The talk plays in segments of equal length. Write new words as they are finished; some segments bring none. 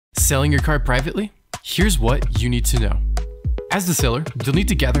selling your car privately? Here's what you need to know. As the seller, you'll need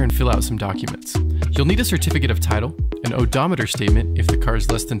to gather and fill out some documents. You'll need a certificate of title, an odometer statement if the car is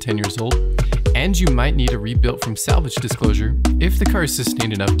less than 10 years old, and you might need a rebuilt from salvage disclosure if the car has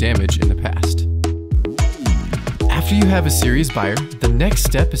sustained enough damage in the past. After you have a serious buyer, the next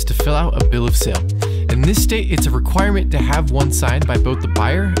step is to fill out a bill of sale. In this state, it's a requirement to have one signed by both the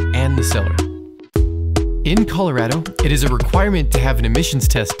buyer and the seller. In Colorado, it is a requirement to have an emissions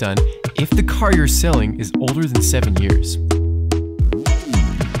test done if the car you're selling is older than 7 years.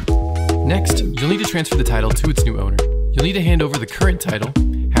 Next, you'll need to transfer the title to its new owner. You'll need to hand over the current title,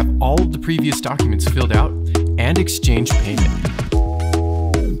 have all of the previous documents filled out, and exchange payment.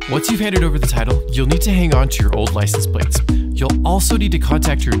 Once you've handed over the title, you'll need to hang on to your old license plates. You'll also need to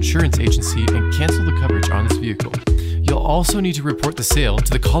contact your insurance agency and cancel the coverage on this vehicle. You'll also need to report the sale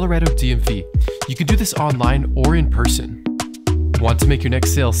to the Colorado DMV. You can do this online or in person. Want to make your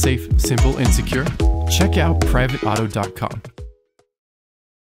next sale safe, simple, and secure? Check out privateauto.com.